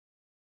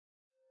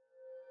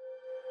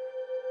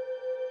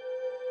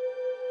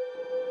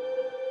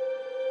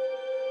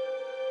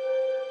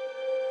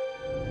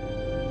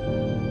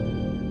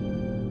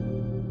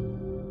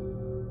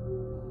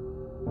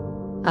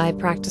I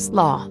practiced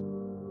law.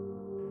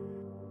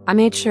 I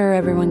made sure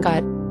everyone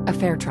got a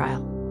fair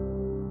trial,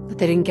 that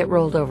they didn't get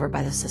rolled over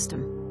by the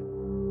system.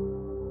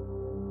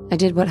 I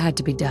did what had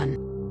to be done.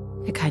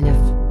 It kind of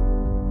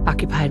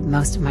occupied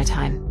most of my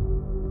time.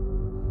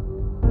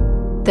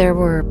 There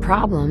were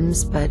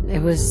problems, but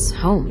it was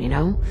home, you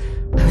know?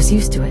 I was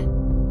used to it.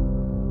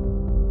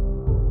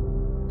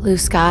 Blue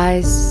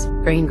skies,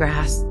 green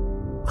grass,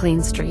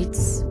 clean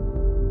streets.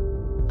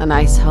 A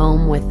nice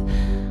home with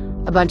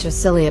a bunch of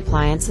silly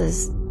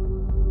appliances.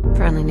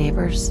 Friendly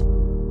neighbors.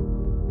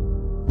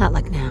 Not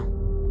like now.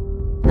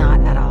 Not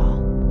at all.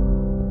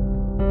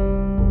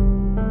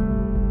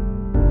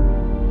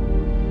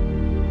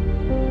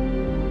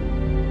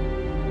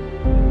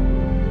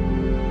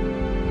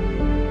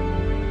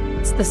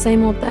 It's the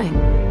same old thing.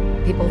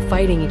 People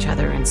fighting each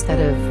other instead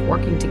of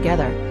working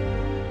together.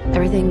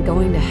 Everything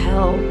going to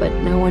hell, but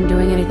no one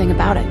doing anything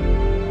about it.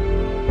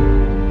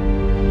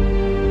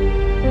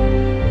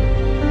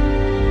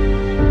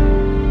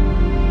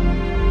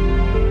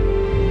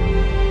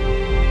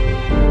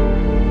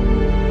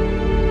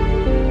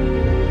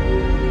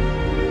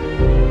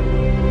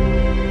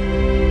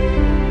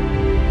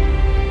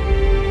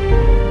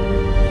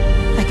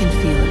 I can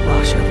feel it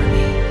wash over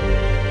me.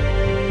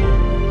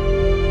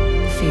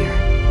 Fear.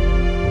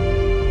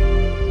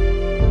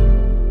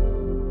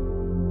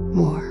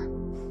 War.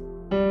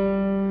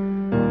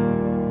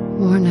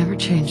 War never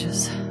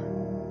changes.